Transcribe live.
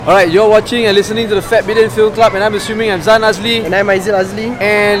Alright, you're watching and listening to the Fat Billion Film Club, and I'm assuming I'm Zan Azli. And I'm Aizil Azli.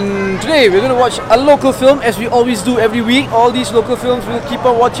 And today we're going to watch a local film, as we always do every week. All these local films we'll keep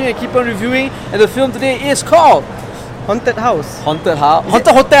on watching and keep on reviewing. And the film today is called Haunted House. Haunted House.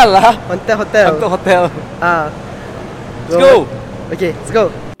 Haunted Hotel lah. Haunted Hotel. Haunted Hotel. Let's go. Okay, let's go.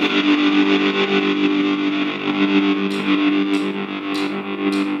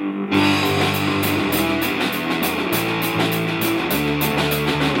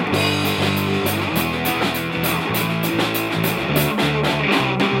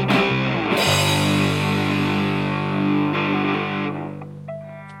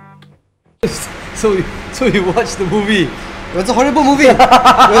 So you watched the movie. It was a horrible movie. It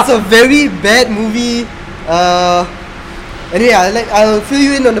was a very bad movie. Anyway, I'll fill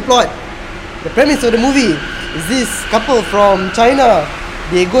you in on the plot. The premise of the movie is this couple from China.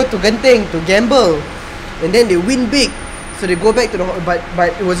 They go to Genting to gamble, and then they win big. So they go back to the but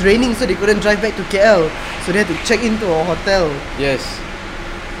it was raining, so they couldn't drive back to KL. So they had to check into a hotel. Yes.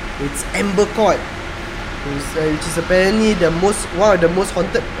 It's Amber Court, which is apparently one of the most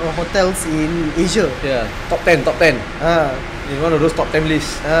haunted hotels in Asia. Yeah, top 10. In one of those top 10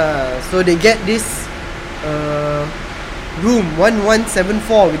 lists. So they get this room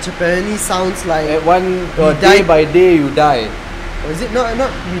 1174, which apparently sounds like At day by day you die. Or is it not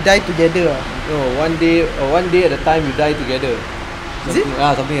we die together? No, one day at a time you die together. Is it?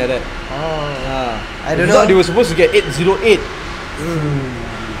 Something like that. I don't know. They were supposed to get 808.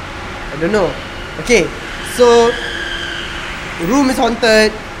 I don't know. Okay, so the room is haunted.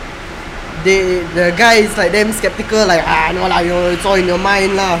 The guy is like damn skeptical, like no lah, it's all in your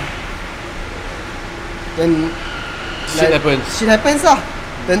mind lah. Then Shit happens. Shit happens lah.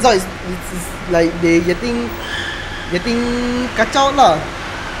 Turns out it's like they getting kacau lah.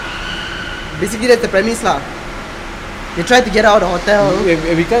 Basically that's the premise lah. They try to get out of the hotel.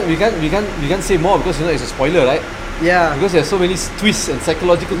 We can't say more because it's a spoiler, right? Yeah. Because there's so many twists and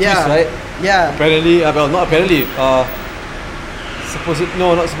psychological twists, right? Yeah. Apparently, well, not apparently. Not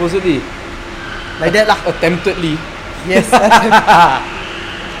supposedly. Like that lah. Attemptedly. Yes.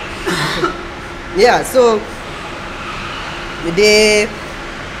 Yeah. So they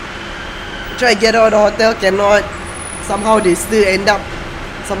try to get out of the hotel, cannot. Somehow they still end up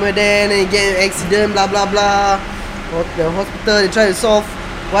somewhere there, and then they get an accident, blah blah blah. The hospital, they try to solve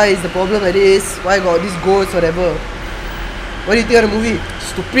why is the problem like this, why got this ghost, whatever. What do you think of the movie?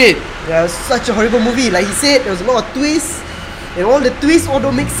 Stupid. Yeah, it was such a horrible movie. Like he said, there was a lot of twists, and all the twists all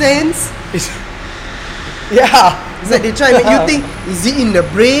don't make sense. Yeah. It's like they try to make you think, is it in the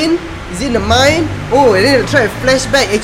brain? Is it in the mind? Oh, and then they try to flashback.